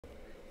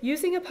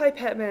Using a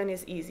pipette man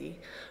is easy.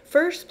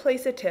 First,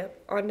 place a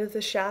tip onto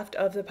the shaft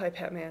of the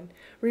pipette man.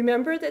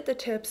 Remember that the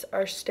tips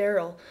are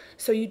sterile,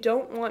 so you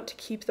don't want to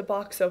keep the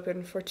box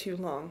open for too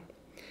long.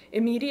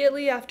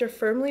 Immediately after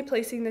firmly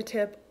placing the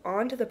tip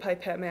onto the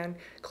pipette man,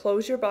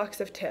 close your box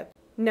of tip.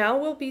 Now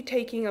we'll be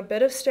taking a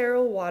bit of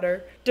sterile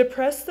water.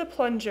 Depress the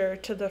plunger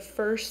to the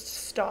first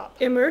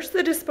stop. Immerse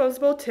the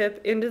disposable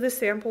tip into the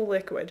sample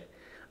liquid.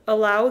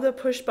 Allow the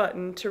push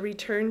button to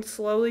return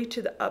slowly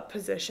to the up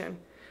position.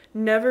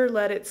 Never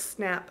let it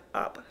snap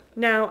up.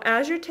 Now,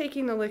 as you're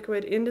taking the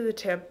liquid into the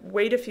tip,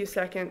 wait a few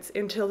seconds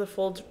until the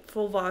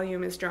full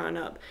volume is drawn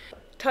up.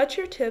 Touch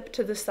your tip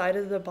to the side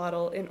of the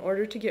bottle in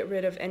order to get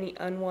rid of any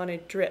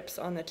unwanted drips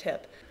on the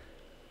tip.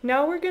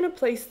 Now we're going to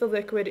place the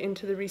liquid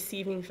into the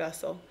receiving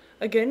vessel.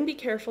 Again, be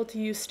careful to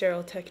use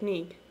sterile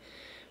technique.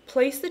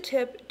 Place the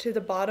tip to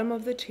the bottom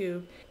of the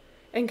tube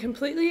and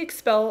completely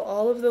expel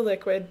all of the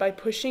liquid by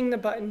pushing the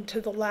button to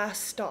the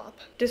last stop.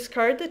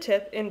 Discard the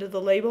tip into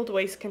the labeled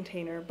waste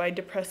container by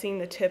depressing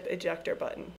the tip ejector button.